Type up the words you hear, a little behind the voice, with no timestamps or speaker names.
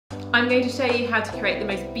I'm going to show you how to create the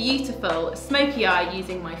most beautiful smoky eye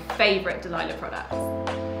using my favourite Delilah products.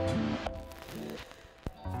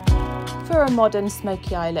 For a modern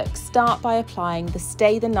smoky eye look, start by applying the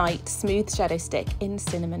Stay the Night Smooth Shadow Stick in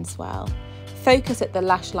Cinnamon Swirl. Focus at the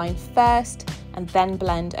lash line first and then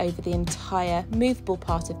blend over the entire movable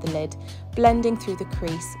part of the lid, blending through the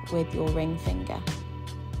crease with your ring finger.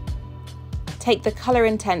 Take the Colour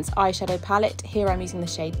Intense eyeshadow palette, here I'm using the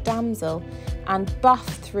shade Damsel, and buff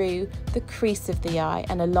through the crease of the eye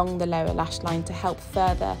and along the lower lash line to help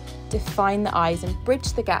further define the eyes and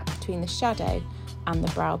bridge the gap between the shadow and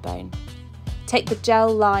the brow bone. Take the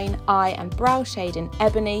Gel Line Eye and Brow shade in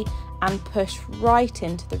Ebony and push right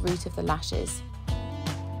into the root of the lashes.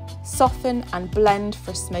 Soften and blend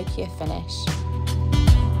for a smokier finish.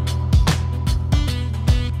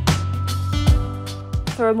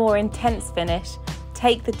 For a more intense finish,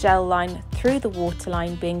 take the gel line through the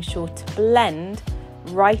waterline, being sure to blend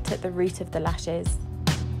right at the root of the lashes.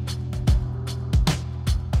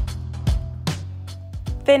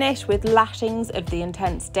 Finish with lashings of the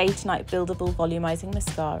Intense Day to Night Buildable Volumizing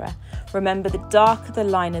Mascara. Remember, the darker the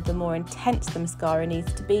liner, the more intense the mascara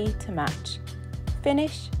needs to be to match.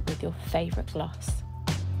 Finish with your favourite gloss.